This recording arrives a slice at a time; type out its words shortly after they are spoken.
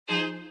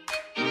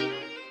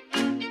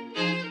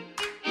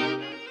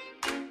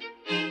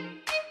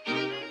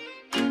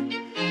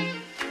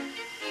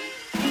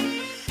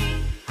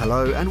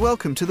Hello and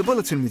welcome to the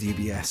Bulletin with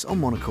UBS on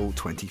Monocle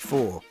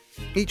 24.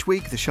 Each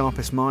week, the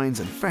sharpest minds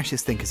and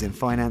freshest thinkers in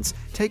finance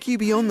take you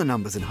beyond the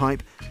numbers and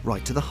hype,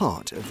 right to the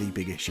heart of the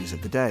big issues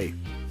of the day.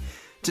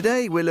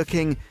 Today, we're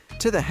looking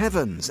to the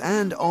heavens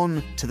and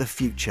on to the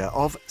future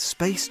of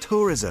space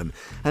tourism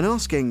and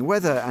asking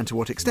whether and to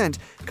what extent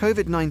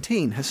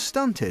COVID-19 has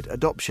stunted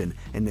adoption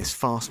in this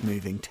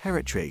fast-moving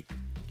territory.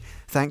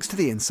 Thanks to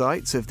the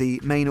insights of the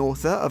main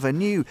author of a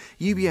new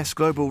UBS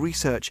Global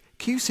Research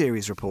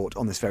Q-Series report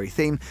on this very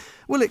theme,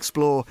 we'll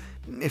explore,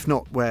 if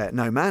not where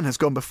no man has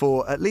gone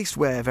before, at least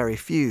where very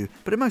few,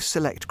 but a most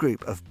select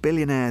group of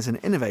billionaires and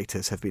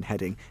innovators have been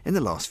heading in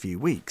the last few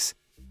weeks.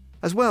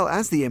 As well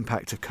as the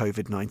impact of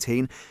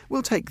COVID-19,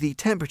 we'll take the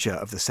temperature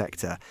of the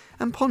sector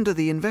and ponder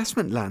the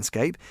investment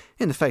landscape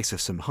in the face of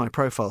some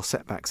high-profile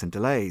setbacks and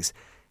delays.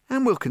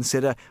 And we'll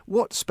consider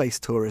what space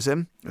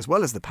tourism, as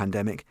well as the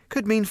pandemic,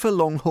 could mean for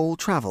long-haul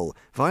travel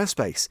via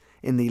space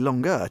in the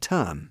longer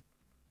term.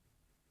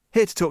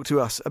 Here to talk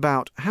to us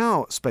about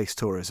how space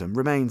tourism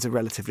remains a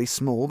relatively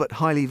small but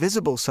highly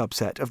visible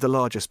subset of the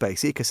larger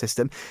space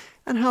ecosystem,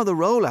 and how the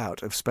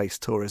rollout of space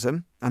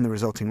tourism and the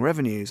resulting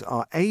revenues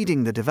are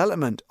aiding the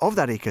development of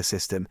that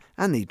ecosystem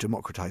and the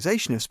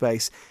democratisation of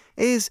space,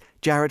 is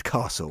Jarrod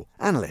Castle,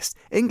 analyst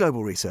in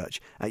global research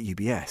at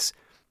UBS.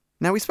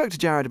 Now, we spoke to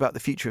Jarrod about the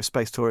future of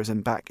space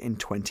tourism back in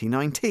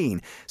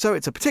 2019, so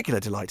it's a particular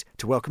delight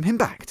to welcome him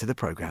back to the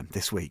programme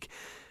this week.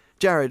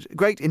 Jarrod,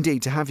 great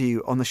indeed to have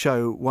you on the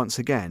show once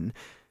again.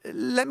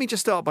 Let me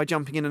just start by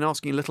jumping in and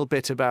asking a little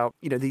bit about,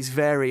 these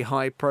very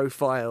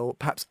high-profile,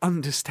 perhaps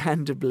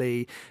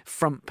understandably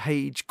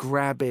front-page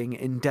grabbing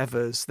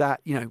endeavours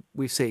that,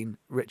 we've seen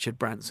Richard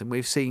Branson,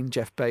 we've seen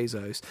Jeff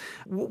Bezos.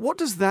 What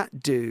does that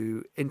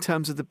do in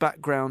terms of the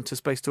background to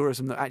space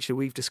tourism that actually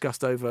we've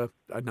discussed over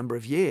a number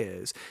of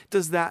years?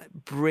 Does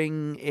that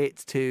bring it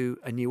to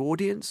a new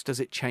audience? Does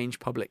it change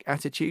public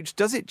attitudes?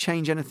 Does it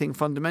change anything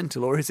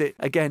fundamental? Or is it,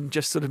 again,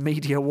 just sort of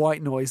media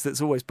white noise that's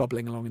always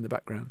bubbling along in the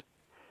background?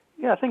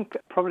 Yeah, I think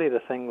probably the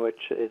thing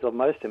which is of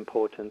most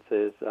importance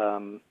is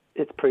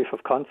its proof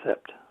of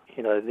concept.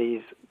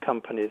 These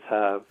companies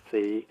have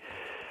the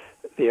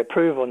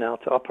approval now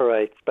to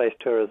operate space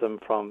tourism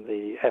from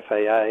the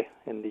FAA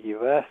in the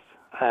US,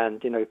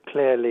 and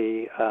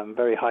clearly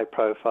very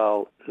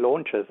high-profile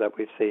launches that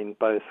we've seen,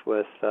 both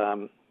with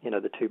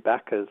the two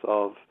backers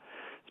of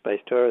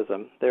space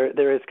tourism.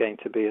 There is going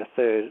to be a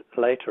third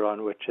later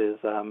on, which is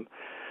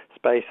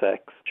SpaceX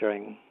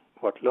during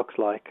what looks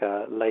like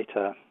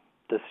later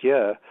this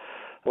year,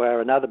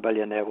 where another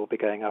billionaire will be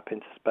going up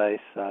into space,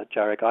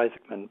 Jarek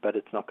Isaacman, but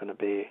it's not going to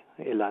be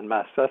Elon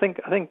Musk. So I think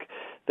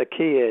the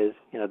key is,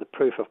 the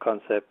proof of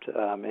concept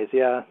is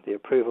the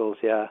approvals,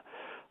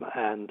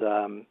 and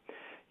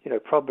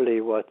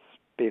probably what's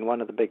been one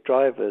of the big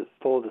drivers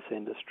for this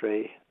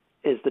industry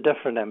is the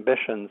different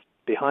ambitions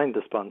behind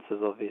the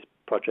sponsors of these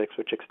projects,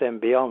 which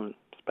extend beyond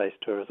space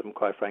tourism,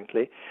 quite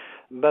frankly,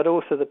 but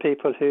also the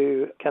people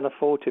who can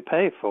afford to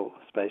pay for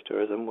space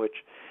tourism, which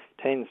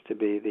tends to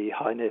be the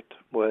high net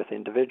worth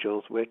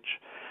individuals, which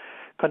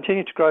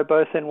continue to grow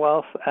both in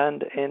wealth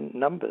and in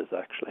numbers,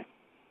 actually.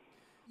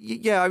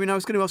 Yeah, I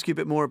was going to ask you a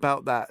bit more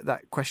about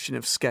that question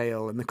of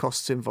scale and the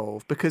costs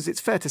involved, because it's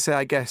fair to say,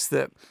 I guess,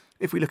 that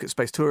if we look at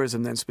space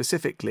tourism then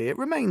specifically, it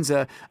remains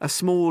a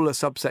smaller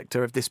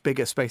subsector of this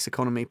bigger space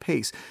economy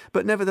piece.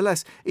 But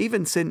nevertheless,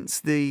 even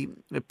since the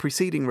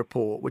preceding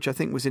report, which I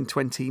think was in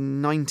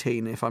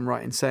 2019, if I'm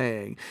right in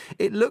saying,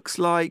 it looks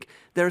like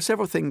there are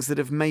several things that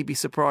have maybe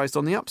surprised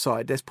on the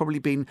upside. There's probably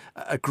been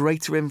a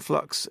greater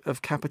influx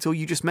of capital.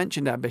 You just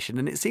mentioned ambition,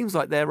 and it seems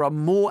like there are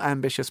more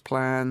ambitious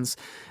plans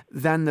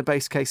than the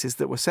base cases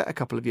that were set a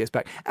couple of years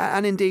back.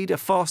 And indeed, a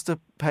faster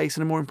pace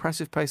and a more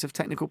impressive pace of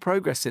technical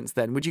progress since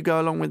then. Would you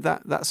go along with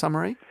that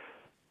summary?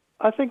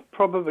 I think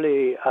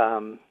probably,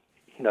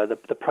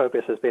 the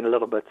progress has been a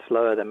little bit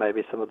slower than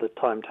maybe some of the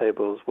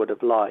timetables would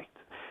have liked.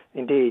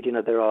 Indeed,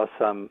 there are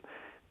some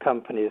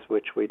companies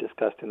which we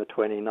discussed in the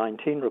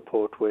 2019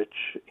 report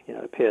which,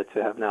 appear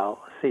to have now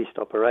ceased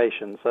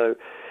operations. So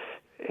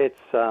it's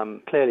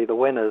clearly the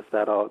winners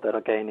that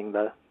are gaining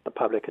the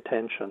public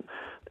attention.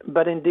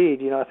 But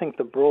indeed, I think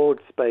the broad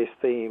space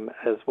theme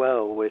as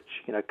well, which,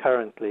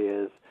 currently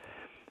is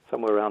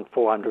somewhere around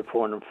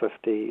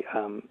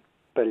 $450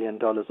 billion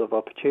of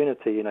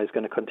opportunity, is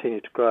going to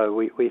continue to grow.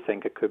 We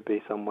think it could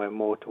be somewhere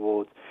more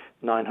towards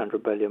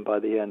 $900 billion by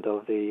the end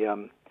of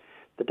the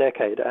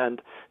decade.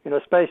 And,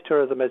 space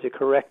tourism, as you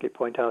correctly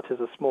point out, is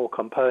a small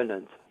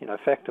component,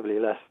 effectively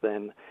less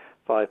than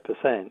 5%.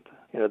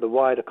 The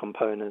wider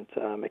component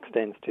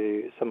extends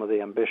to some of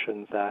the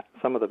ambitions that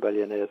some of the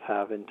billionaires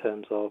have in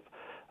terms of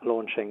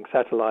launching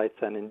satellites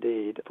and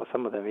indeed, for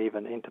some of them,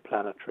 even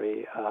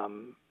interplanetary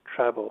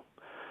travel.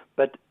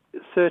 But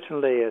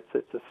certainly it's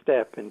a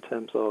step in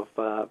terms of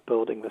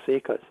building this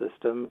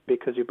ecosystem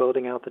because you're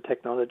building out the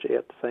technology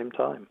at the same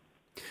time.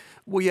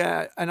 Well,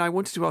 yeah, and I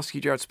wanted to ask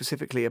you, Jarrod,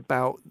 specifically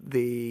about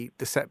the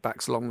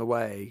setbacks along the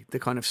way, the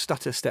kind of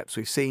stutter steps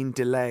we've seen,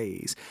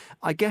 delays.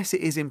 I guess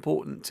it is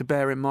important to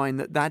bear in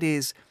mind that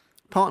is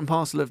part and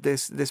parcel of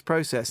this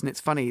process. And it's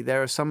funny,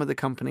 there are some of the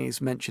companies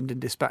mentioned in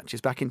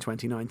dispatches back in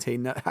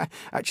 2019 that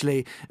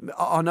actually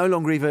are no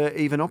longer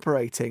even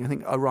operating. I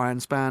think Orion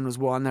Span was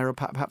one. There are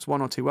perhaps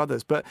one or two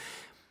others, but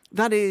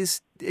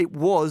it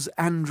was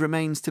and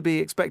remains to be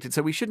expected.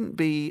 So we shouldn't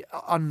be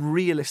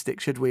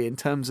unrealistic, should we, in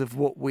terms of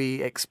what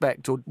we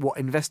expect or what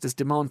investors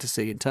demand to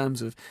see in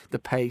terms of the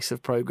pace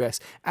of progress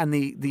and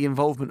the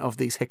involvement of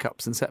these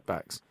hiccups and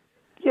setbacks.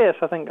 Yes,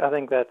 I think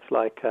that's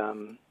like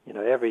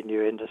every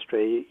new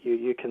industry.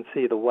 You can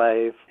see the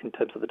wave in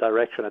terms of the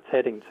direction it's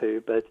heading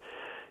to, but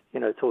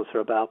it's also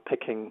about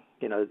picking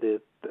the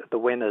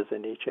winners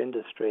in each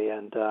industry,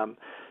 and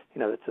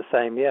it's the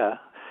same year.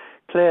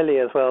 Clearly,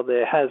 as well,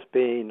 there has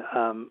been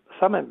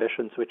some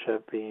ambitions which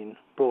have been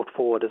brought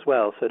forward as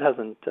well. So it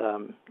hasn't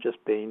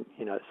just been,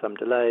 some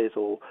delays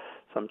or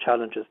some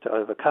challenges to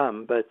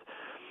overcome. But,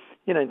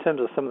 in terms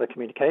of some of the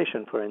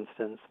communication, for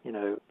instance,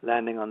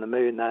 landing on the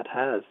moon, that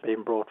has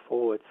been brought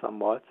forward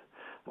somewhat,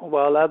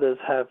 while others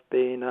have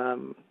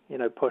been,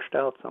 pushed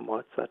out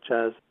somewhat, such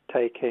as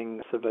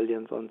taking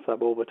civilians on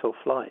suborbital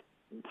flight.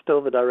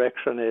 Still, the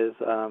direction is,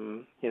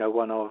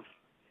 one of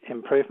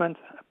improvement,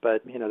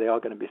 but there are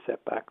going to be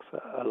setbacks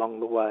along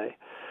the way.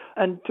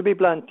 And to be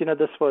blunt,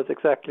 this was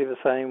exactly the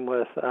same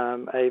with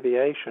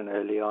aviation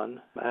early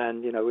on,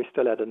 and we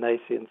still had a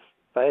nascent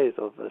phase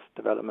of this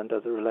development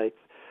as it relates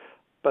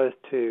both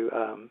to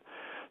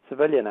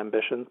civilian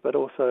ambitions, but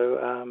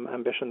also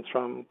ambitions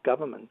from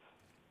governments.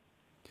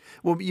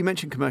 Well, you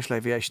mentioned commercial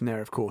aviation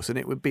there, of course, and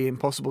it would be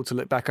impossible to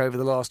look back over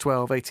the last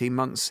 12, 18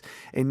 months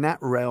in that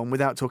realm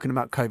without talking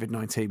about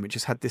COVID-19, which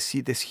has had this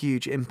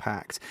huge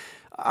impact.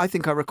 I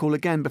think I recall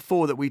again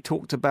before that we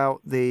talked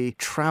about the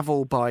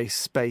travel by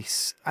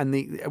space and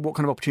what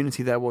kind of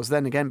opportunity there was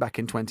then again back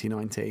in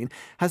 2019.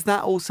 Has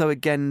that also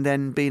again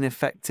then been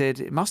affected?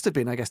 It must have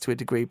been, I guess, to a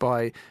degree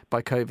by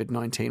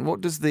COVID-19.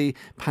 What does the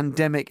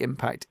pandemic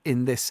impact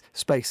in this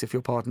space, if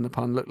you'll pardon the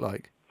pun, look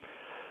like?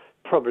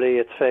 Probably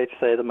it's fair to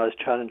say the most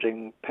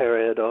challenging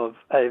period of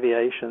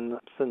aviation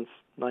since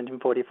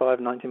 1945,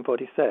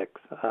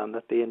 1946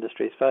 that the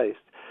industry's faced.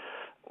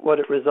 What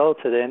it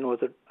resulted in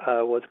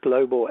was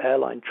global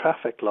airline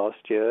traffic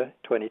last year,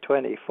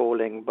 2020,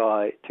 falling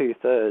by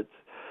 2/3,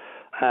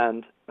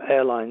 and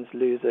airlines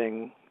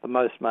losing the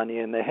most money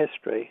in their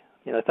history.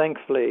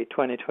 Thankfully,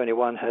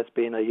 2021 has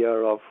been a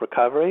year of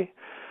recovery,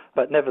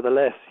 but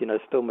nevertheless,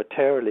 still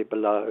materially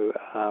below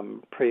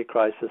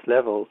pre-crisis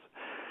levels.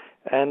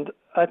 And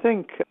I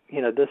think,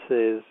 this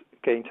is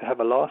going to have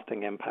a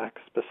lasting impact,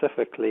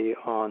 specifically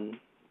on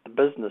the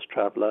business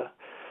traveller,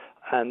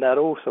 and that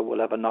also will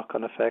have a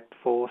knock-on effect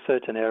for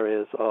certain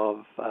areas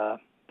of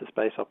the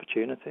space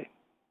opportunity.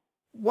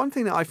 One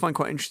thing that I find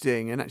quite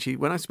interesting, and actually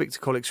when I speak to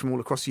colleagues from all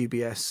across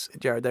UBS,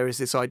 Jared, there is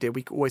this idea,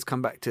 we always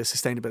come back to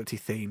sustainability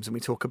themes and we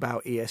talk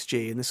about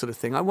ESG and this sort of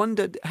thing. I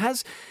wondered,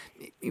 has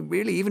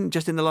really, even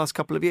just in the last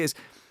couple of years,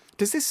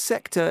 does this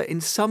sector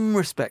in some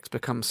respects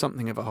become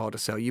something of a harder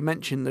sell? You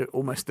mentioned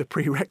almost the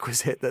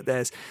prerequisite that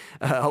there's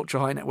ultra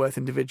high net worth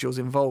individuals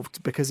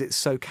involved because it's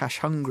so cash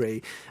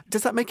hungry.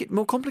 Does that make it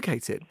more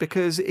complicated?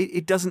 Because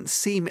it doesn't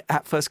seem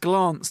at first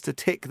glance to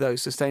tick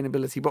those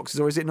sustainability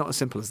boxes, or is it not as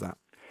simple as that?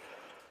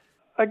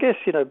 I guess,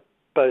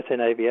 both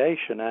in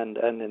aviation and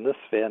in this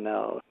sphere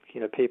now,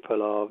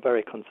 people are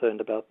very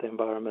concerned about the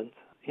environment.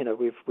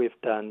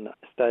 We've done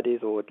studies,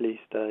 or at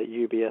least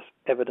UBS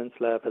Evidence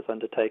Lab has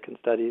undertaken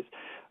studies,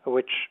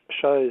 which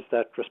shows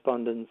that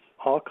respondents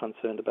are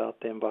concerned about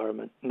the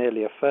environment.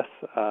 Nearly a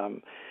fifth,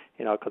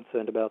 are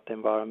concerned about the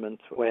environment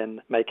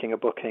when making a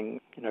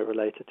booking,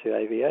 related to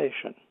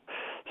aviation.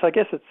 So I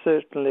guess it's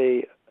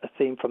certainly a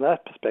theme from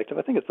that perspective.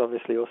 I think it's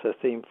obviously also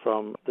a theme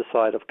from the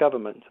side of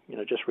government.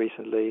 Just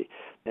recently,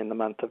 in the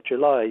month of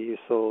July, you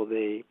saw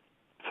the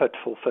Fit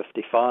for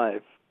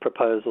 55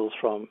 proposals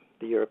from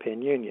the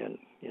European Union,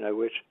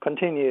 which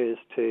continues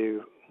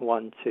to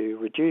want to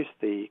reduce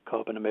the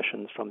carbon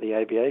emissions from the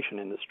aviation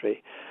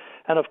industry.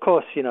 And of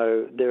course,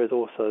 there is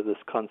also this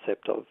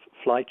concept of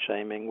flight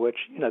shaming, which,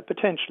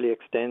 potentially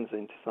extends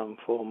into some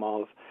form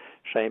of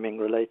shaming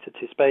related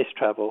to space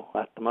travel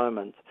at the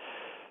moment.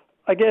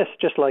 I guess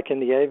just like in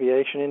the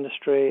aviation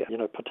industry,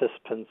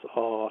 participants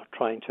are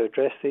trying to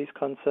address these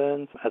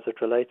concerns as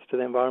it relates to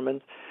the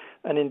environment.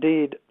 And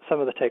indeed, some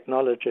of the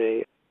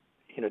technology,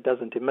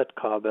 doesn't emit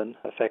carbon,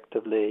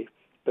 effectively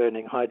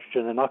burning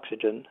hydrogen and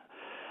oxygen,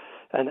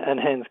 and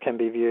hence can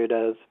be viewed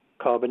as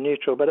carbon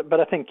neutral. But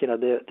I think,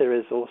 there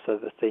is also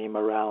the theme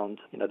around,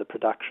 the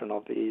production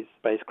of these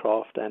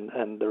spacecraft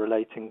and the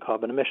relating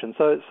carbon emissions.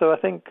 So I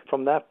think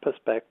from that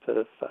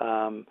perspective,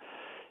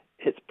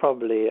 it's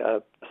probably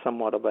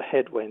somewhat of a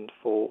headwind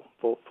for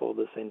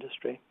this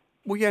industry.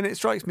 Well, yeah, and it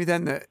strikes me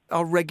then that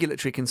our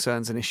regulatory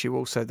concerns an issue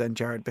also then,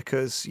 Jared,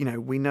 because,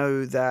 we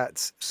know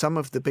that some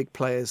of the big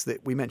players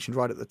that we mentioned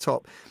right at the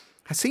top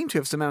seem to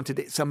have surmounted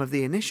some of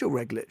the initial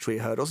regulatory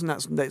hurdles, and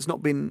it's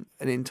not been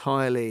an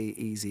entirely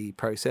easy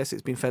process.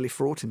 It's been fairly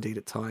fraught indeed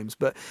at times.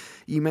 But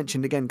you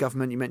mentioned, again,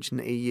 government, you mentioned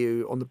the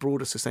EU on the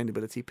broader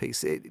sustainability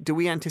piece. Do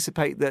we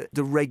anticipate that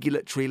the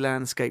regulatory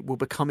landscape will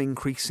become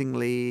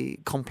increasingly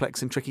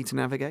complex and tricky to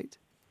navigate?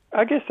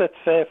 I guess that's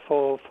fair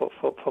for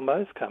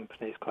most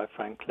companies, quite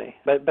frankly.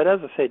 But as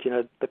I said,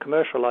 the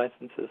commercial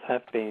licenses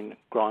have been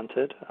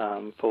granted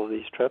for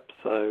these trips.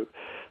 So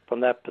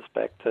from that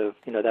perspective,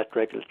 that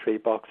regulatory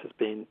box has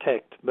been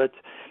ticked. But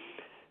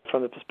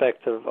from the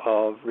perspective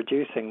of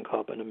reducing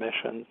carbon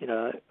emissions,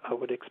 I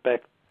would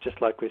expect, just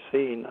like we've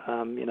seen,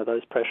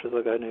 those pressures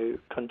are going to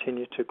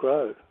continue to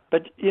grow.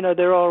 But,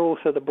 there are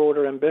also the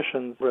broader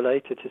ambitions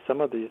related to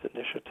some of these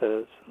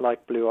initiatives,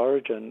 like Blue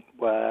Origin,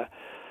 where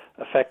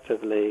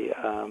effectively,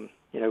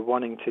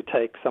 wanting to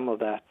take some of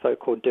that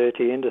so-called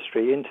dirty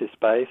industry into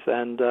space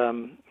and,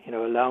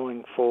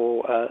 allowing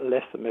for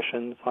less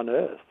emissions on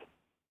Earth.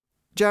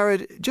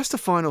 Jared, just a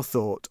final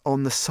thought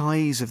on the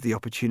size of the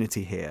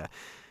opportunity here.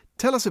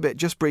 Tell us a bit,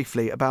 just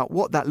briefly, about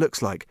what that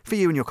looks like for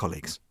you and your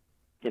colleagues.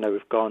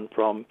 We've gone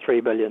from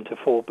 3 billion to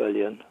 4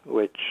 billion,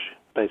 which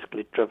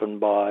basically driven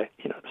by,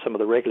 some of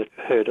the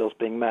regulatory hurdles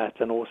being met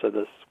and also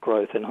this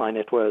growth in high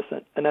net worth.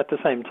 And at the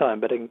same time,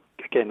 but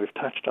again, we've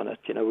touched on it,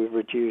 we've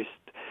reduced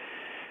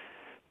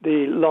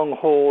the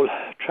long-haul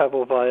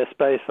travel via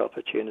space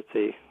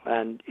opportunity.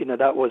 And,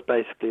 that was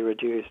basically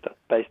reduced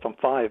based on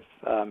 5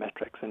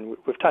 metrics. And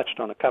we've touched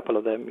on a couple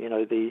of them,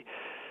 the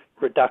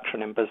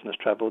reduction in business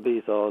travel.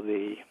 These are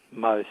the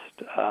most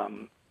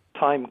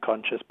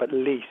time-conscious but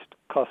least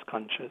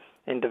cost-conscious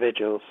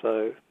individuals.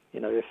 So,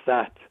 if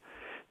that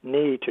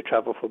need to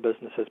travel for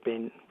business has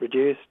been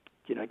reduced,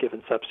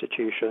 given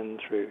substitution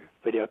through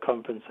video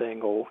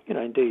conferencing or,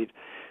 indeed,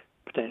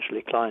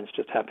 potentially clients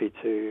just happy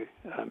to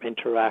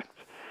interact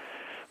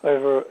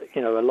over,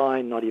 a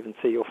line, not even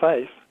see your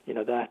face,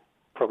 that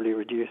probably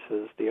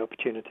reduces the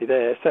opportunity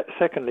there.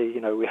 Secondly,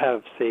 we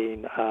have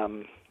seen,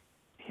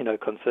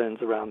 concerns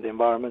around the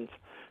environment,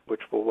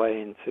 which will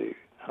weigh into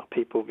how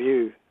people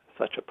view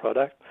such a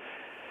product.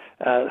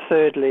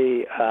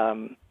 Thirdly,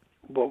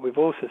 what we've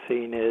also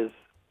seen is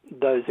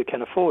those who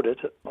can afford it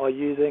are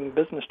using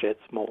business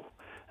jets more.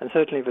 And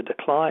certainly the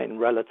decline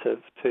relative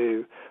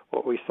to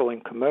what we saw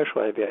in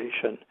commercial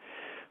aviation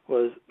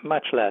was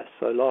much less.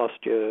 So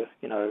last year,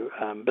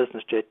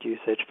 business jet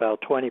usage fell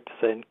 20%,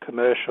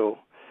 commercial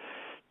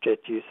jet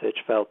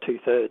usage fell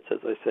 2/3, as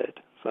I said.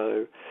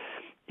 So,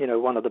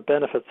 one of the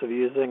benefits of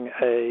using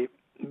a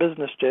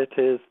business jet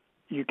is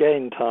you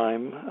gain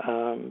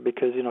time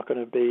because you're not going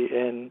to be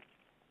in,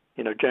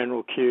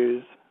 general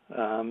queues,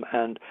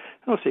 and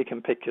also you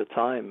can pick your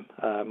time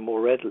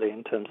more readily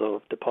in terms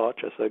of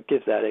departure. So it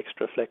gives that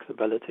extra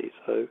flexibility.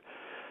 So,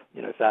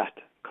 if that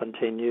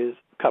continues,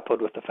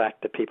 coupled with the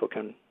fact that people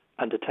can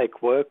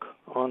undertake work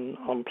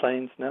on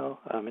planes now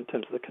in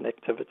terms of the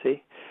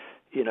connectivity,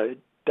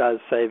 does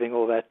saving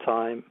all that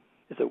time,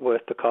 is it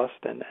worth the cost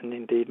and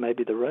indeed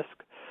maybe the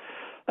risk?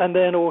 And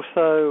then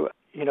also,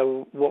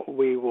 what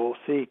we will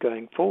see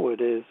going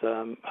forward is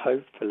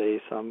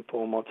hopefully some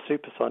form of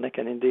supersonic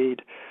and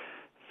indeed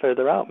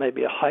further out,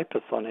 maybe a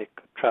hypersonic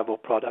travel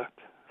product,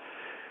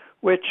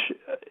 which,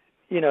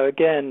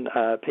 again,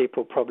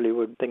 people probably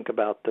would think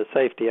about the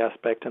safety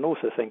aspect and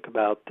also think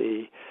about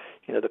the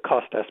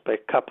cost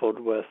aspect coupled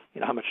with,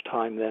 how much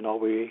time then are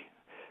we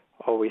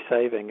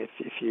saving?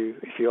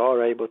 If you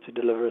are able to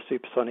deliver a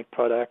supersonic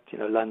product,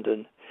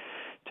 London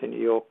to New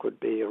York would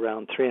be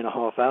around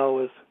 3.5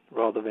 hours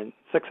rather than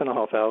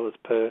 6.5 hours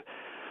per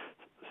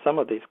some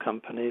of these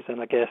companies.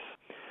 And I guess,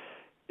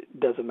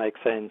 does it make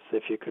sense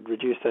if you could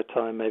reduce that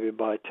time maybe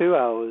by 2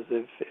 hours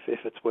if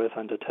it's worth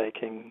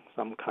undertaking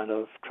some kind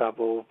of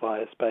travel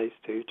via space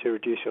to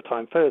reduce your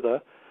time further?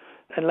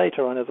 And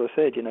later on, as I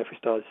said, if we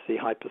start to see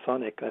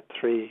hypersonic, that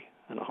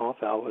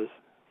 3.5 hours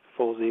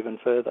falls even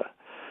further.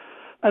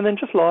 And then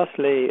just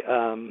lastly,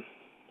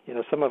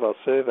 some of our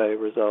survey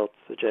results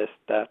suggest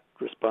that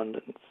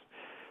respondents'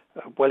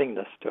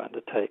 willingness to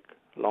undertake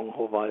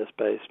long-haul via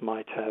space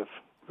might have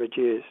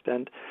reduced.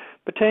 And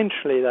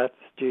potentially that's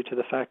due to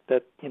the fact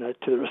that,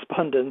 to the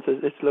respondents,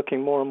 it's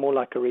looking more and more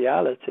like a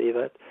reality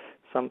that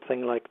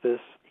something like this,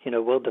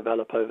 will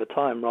develop over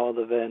time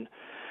rather than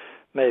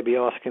maybe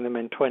asking them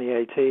in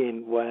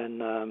 2018 when,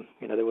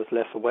 there was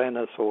less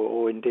awareness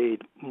or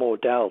indeed more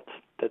doubt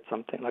that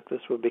something like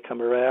this would become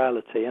a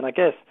reality. And I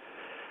guess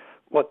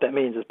what that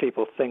means is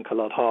people think a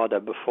lot harder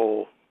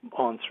before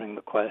answering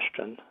the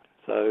question.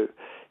 So,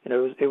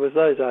 it was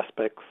those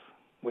aspects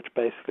which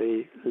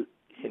basically,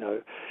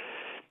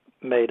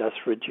 made us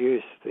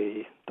reduce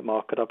the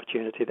market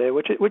opportunity there,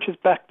 which is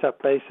backed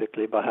up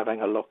basically by having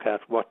a look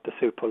at what the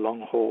super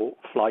long-haul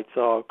flights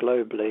are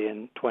globally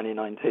in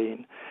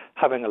 2019,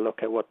 having a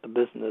look at what the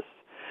business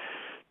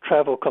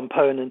travel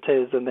component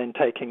is, and then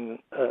taking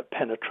a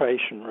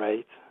penetration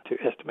rate to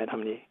estimate how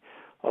many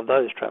of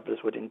those travelers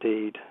would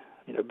indeed,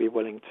 be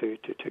willing to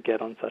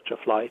get on such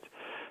a flight.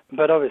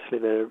 But obviously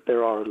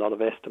there are a lot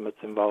of estimates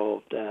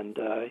involved, and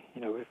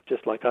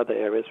just like other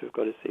areas, we've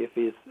got to see if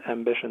these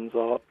ambitions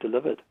are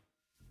delivered.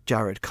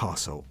 Jared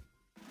Castle.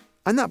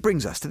 And that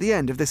brings us to the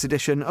end of this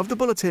edition of The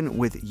Bulletin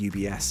with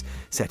UBS,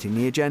 setting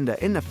the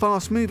agenda in the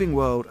fast-moving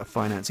world of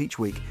finance each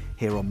week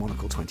here on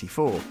Monocle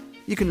 24.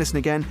 You can listen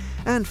again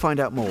and find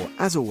out more,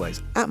 as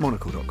always, at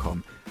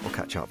monocle.com or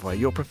catch up via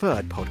your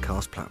preferred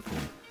podcast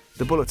platform.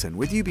 The Bulletin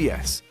with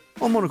UBS.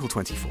 on Monocle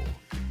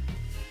 24.